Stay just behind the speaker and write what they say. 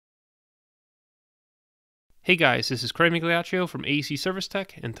Hey guys, this is Craig Migliaccio from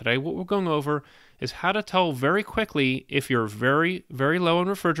acservicetech, and today what we're going over is how to tell very quickly if you're very low on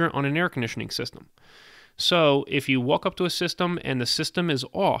refrigerant on an air conditioning system. So if you walk up to a system and the system is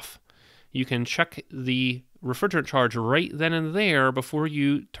off, you can check the refrigerant charge right then and there before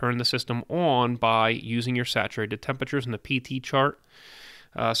you turn the system on by using your saturated temperatures in the PT chart.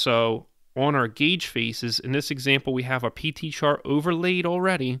 So on our gauge faces, in this example we have our PT chart overlaid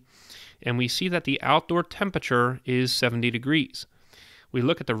already, and we see that the outdoor temperature is 70 degrees. We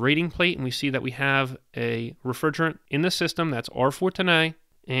look at the rating plate and we see that we have a refrigerant in the system that's R410A,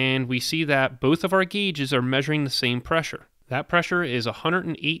 and we see that both of our gauges are measuring the same pressure. That pressure is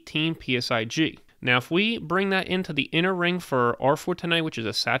 118 psig. Now if we bring that into the inner ring for R410A, which is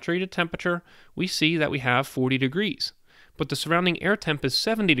a saturated temperature, we see that we have 40 degrees. But the surrounding air temp is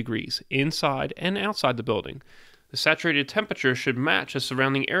 70 degrees inside and outside the building. The saturated temperature should match the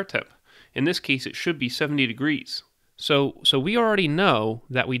surrounding air temp. In this case, it should be 70 degrees. So we already know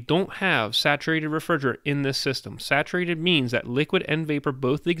that we don't have saturated refrigerant in this system. Saturated means that liquid and vapor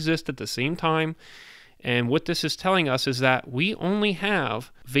both exist at the same time. And what this is telling us is that we only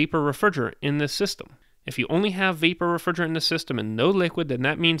have vapor refrigerant in this system. If you only have vapor refrigerant in the system and no liquid, then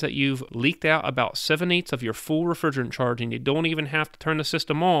that means that you've leaked out about 7/8 of your full refrigerant charge, and you don't even have to turn the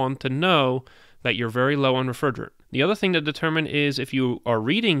system on to know that you're very low on refrigerant. The other thing to determine is if you are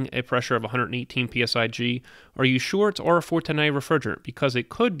reading a pressure of 118 psig, are you sure it's R410A refrigerant? Because it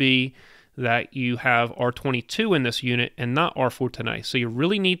could be that you have R22 in this unit and not R410A. So you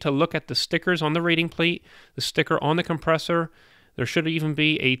really need to look at the stickers on the rating plate, the sticker on the compressor. There should even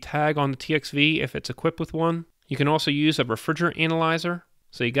be a tag on the TXV if it's equipped with one. You can also use a refrigerant analyzer.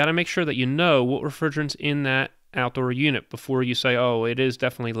 So you got to make sure that you know what refrigerant's in that outdoor unit before you say, oh, it is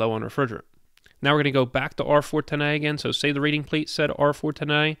definitely low on refrigerant. Now we're going to go back to R410A again. So say the rating plate said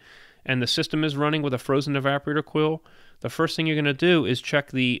R410A and the system is running with a frozen evaporator coil. The first thing you're going to do is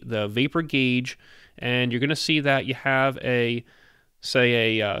check the vapor gauge, and you're going to see that you have a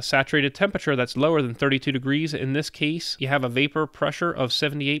saturated temperature that's lower than 32 degrees. In this case, you have a vapor pressure of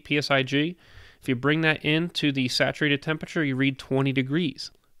 78 psig. If you bring that into the saturated temperature, you read 20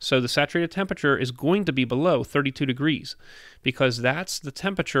 degrees. So the saturated temperature is going to be below 32 degrees because that's the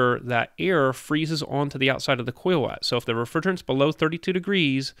temperature that air freezes onto the outside of the coil at. So if the refrigerant's below 32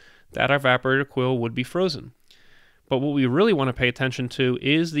 degrees, that evaporator coil would be frozen. But what we really want to pay attention to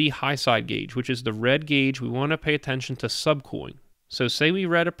is the high side gauge, which is the red gauge. We want to pay attention to subcooling. So say we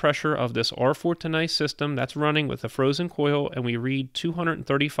read a pressure of this R410A system that's running with a frozen coil and we read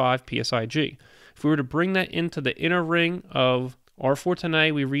 235 psig. If we were to bring that into the inner ring of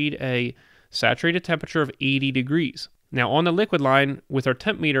R410A, we read a saturated temperature of 80 degrees. Now on the liquid line with our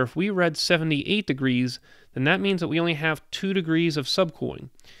temp meter, if we read 78 degrees, then that means that we only have 2 degrees of subcooling.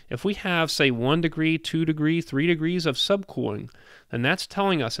 If we have, say, 1 degree, 2 degrees, 3 degrees of subcooling, then that's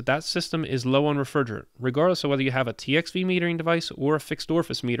telling us that that system is low on refrigerant, regardless of whether you have a TXV metering device or a fixed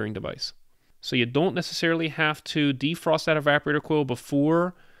orifice metering device. So you don't necessarily have to defrost that evaporator coil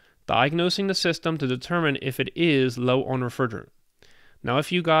before diagnosing the system to determine if it is low on refrigerant. Now,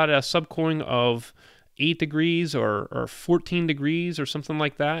 if you got a subcooling of 8 degrees or 14 degrees or something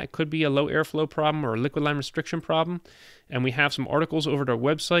like that, it could be a low airflow problem or a liquid line restriction problem. And we have some articles over at our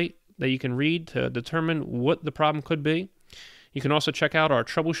website that you can read to determine what the problem could be. You can also check out our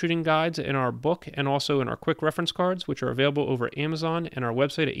troubleshooting guides in our book and also in our quick reference cards, which are available over at Amazon and our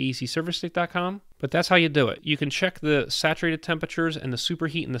website at acservicetech.com. But that's how you do it. You can check the saturated temperatures and the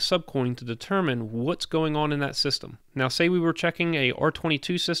superheat and the subcooling to determine what's going on in that system. Now, say we were checking a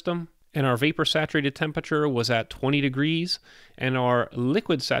R22 system and our vapor saturated temperature was at 20 degrees and our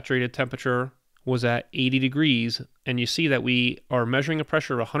liquid saturated temperature was at 80 degrees, and you see that we are measuring a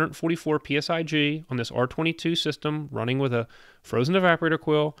pressure of 144 psig on this R22 system running with a frozen evaporator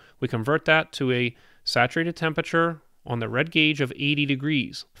coil. We convert that to a saturated temperature on the red gauge of 80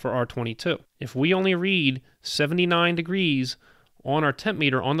 degrees for R22. If we only read 79 degrees on our temp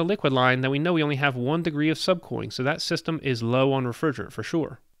meter on the liquid line, then we know we only have 1 degree of subcooling, so that system is low on refrigerant for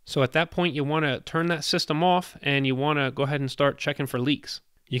sure. So at that point, you want to turn that system off and you want to go ahead and start checking for leaks.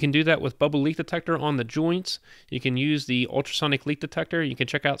 You can do that with bubble leak detector on the joints. You can use the ultrasonic leak detector. You can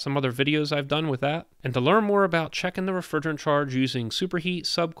check out some other videos I've done with that. And to learn more about checking the refrigerant charge using superheat,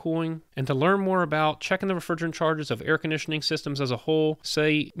 subcooling, and to learn more about checking the refrigerant charges of air conditioning systems as a whole,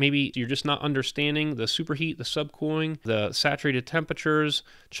 say maybe you're just not understanding the superheat, the subcooling, the saturated temperatures,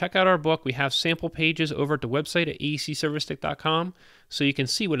 check out our book. We have sample pages over at the website at acservicetech.com. so you can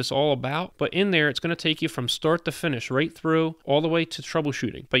see what it's all about. But in there, it's going to take you from start to finish, right through all the way to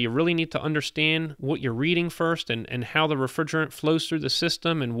troubleshooting. But you really need to understand what you're reading first and how the refrigerant flows through the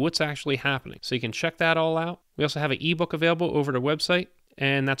system and what's actually happening. So you can check that all out. We also have an ebook available over the website,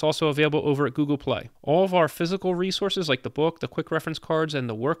 and that's also available over at Google Play. All of our physical resources like the book, the quick reference cards, and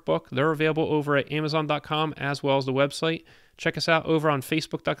the workbook, they're available over at Amazon.com as well as the website. Check us out over on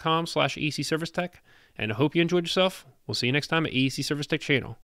Facebook.com/AEC Service Tech, and I hope you enjoyed yourself. We'll see you next time at AEC Service Tech channel.